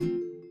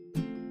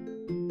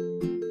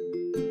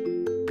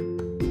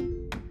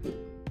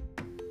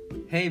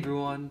Hey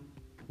everyone,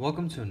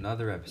 welcome to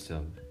another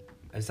episode.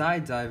 As I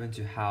dive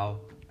into how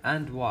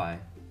and why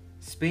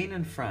Spain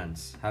and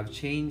France have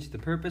changed the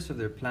purpose of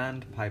their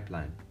planned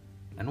pipeline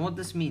and what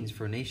this means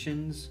for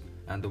nations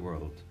and the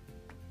world.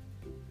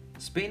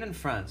 Spain and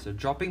France are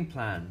dropping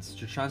plans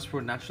to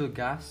transport natural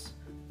gas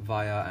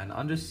via an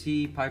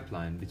undersea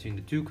pipeline between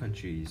the two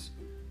countries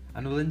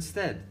and will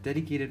instead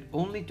dedicate it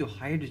only to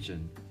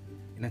hydrogen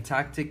in a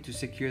tactic to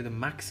secure the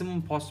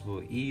maximum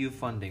possible EU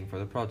funding for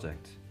the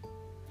project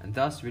and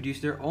thus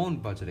reduce their own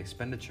budget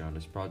expenditure on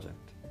this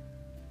project.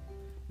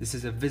 This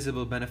is a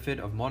visible benefit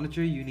of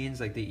monetary unions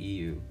like the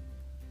EU.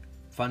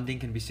 Funding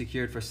can be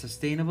secured for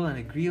sustainable and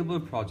agreeable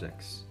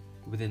projects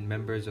within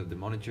members of the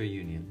monetary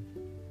union,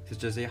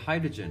 such as a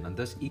hydrogen and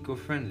thus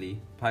eco-friendly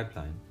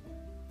pipeline.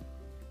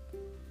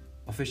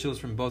 Officials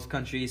from both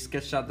countries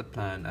sketched out the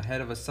plan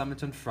ahead of a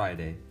summit on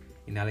Friday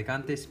in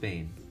Alicante,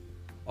 Spain,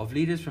 of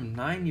leaders from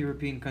 9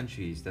 European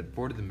countries that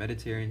border the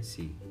Mediterranean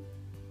Sea.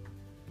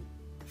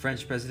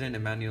 French President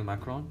Emmanuel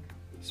Macron,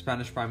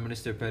 Spanish Prime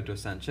Minister Pedro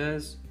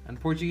Sanchez, and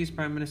Portuguese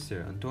Prime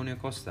Minister Antonio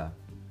Costa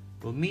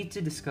will meet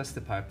to discuss the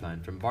pipeline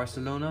from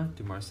Barcelona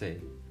to Marseille,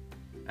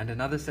 and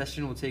another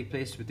session will take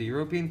place with the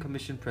European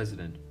Commission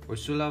President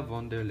Ursula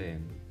von der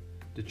Leyen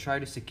to try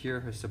to secure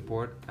her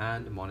support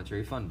and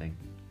monetary funding.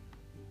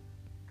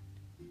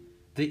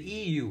 The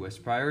EU has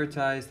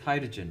prioritized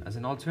hydrogen as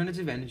an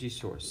alternative energy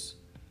source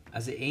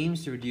as it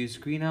aims to reduce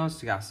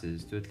greenhouse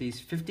gases to at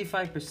least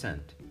 55%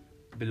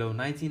 below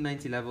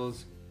 1990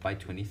 levels by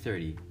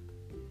 2030.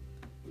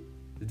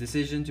 The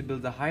decision to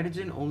build a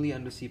hydrogen-only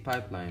undersea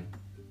pipeline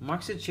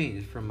marks a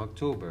change from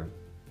October,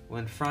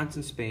 when France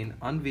and Spain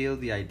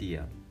unveiled the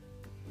idea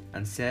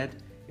and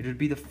said it would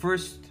be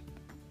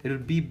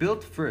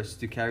built first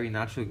to carry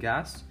natural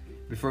gas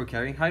before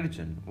carrying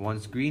hydrogen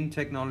once green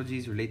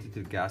technologies related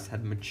to gas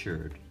had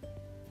matured.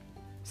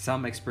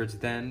 Some experts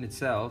then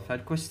itself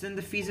had questioned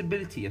the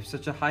feasibility of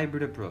such a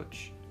hybrid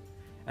approach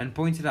and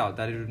pointed out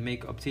that it would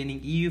make obtaining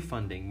EU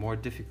funding more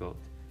difficult,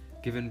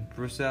 given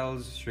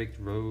Brussels' strict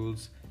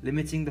rules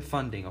limiting the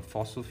funding of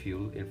fossil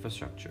fuel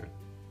infrastructure.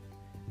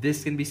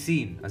 This can be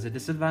seen as a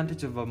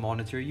disadvantage of a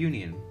monetary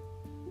union.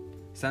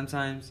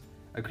 Sometimes,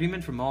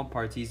 agreement from all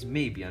parties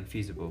may be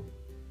unfeasible.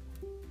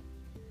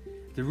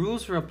 The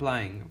rules for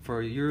applying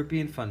for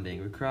European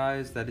funding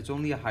requires that it's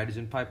only a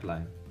hydrogen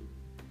pipeline.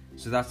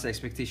 So that's the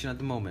expectation at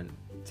the moment,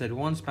 said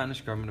one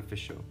Spanish government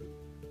official.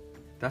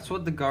 That's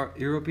what the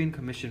European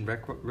Commission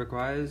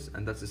requires,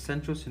 and that's the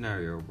central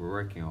scenario we're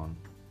working on.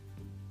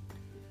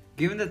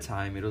 Given the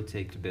time it'll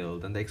take to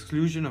build and the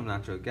exclusion of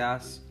natural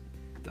gas,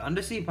 the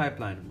undersea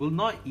pipeline will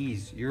not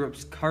ease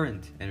Europe's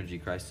current energy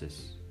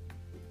crisis.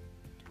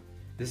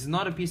 This is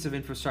not a piece of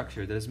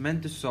infrastructure that is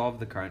meant to solve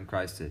the current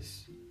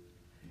crisis.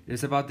 It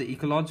is about the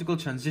ecological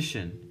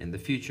transition in the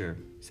future,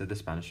 said the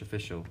Spanish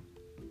official.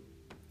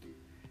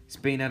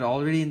 Spain had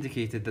already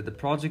indicated that the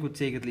project would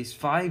take at least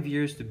 5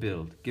 years to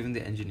build, given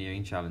the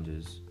engineering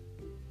challenges.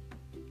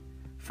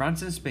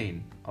 France and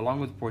Spain, along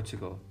with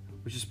Portugal,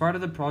 which is part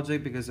of the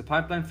project because the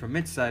pipeline from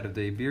its side of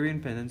the Iberian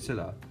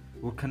Peninsula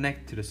will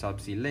connect to the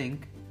subsea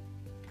link,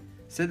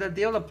 said that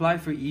they'll apply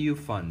for EU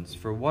funds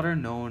for what are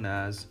known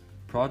as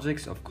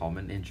projects of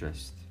common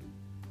interest,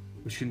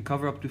 which can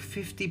cover up to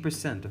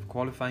 50% of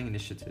qualifying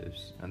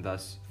initiatives and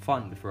thus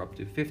fund for up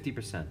to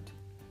 50%.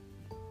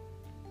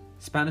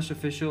 Spanish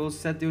officials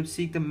said they would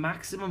seek the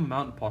maximum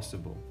amount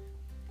possible,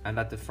 and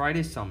that the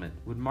Friday summit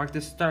would mark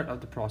the start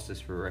of the process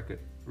for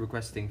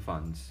requesting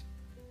funds.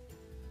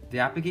 The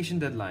application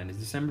deadline is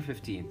December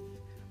 15th,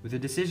 with a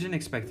decision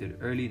expected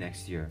early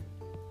next year.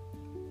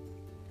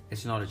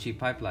 It's not a cheap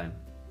pipeline.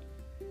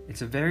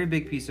 It's a very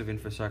big piece of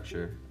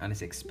infrastructure and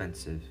it's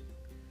expensive,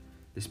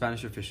 the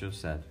Spanish official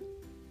said.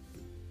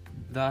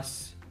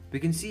 Thus, we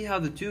can see how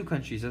the two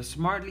countries have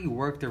smartly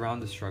worked around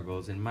the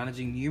struggles in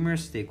managing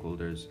numerous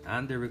stakeholders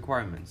and their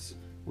requirements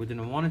within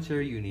a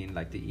monetary union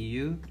like the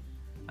EU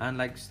and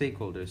like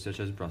stakeholders such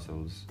as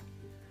Brussels,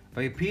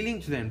 by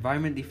appealing to their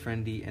environmentally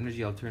friendly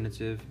energy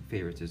alternative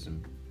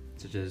favoritism,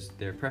 such as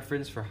their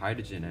preference for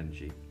hydrogen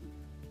energy.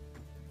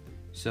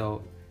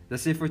 So,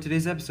 that's it for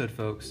today's episode,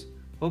 folks.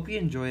 Hope you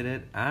enjoyed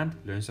it and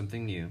learned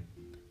something new.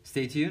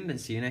 Stay tuned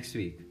and see you next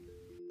week.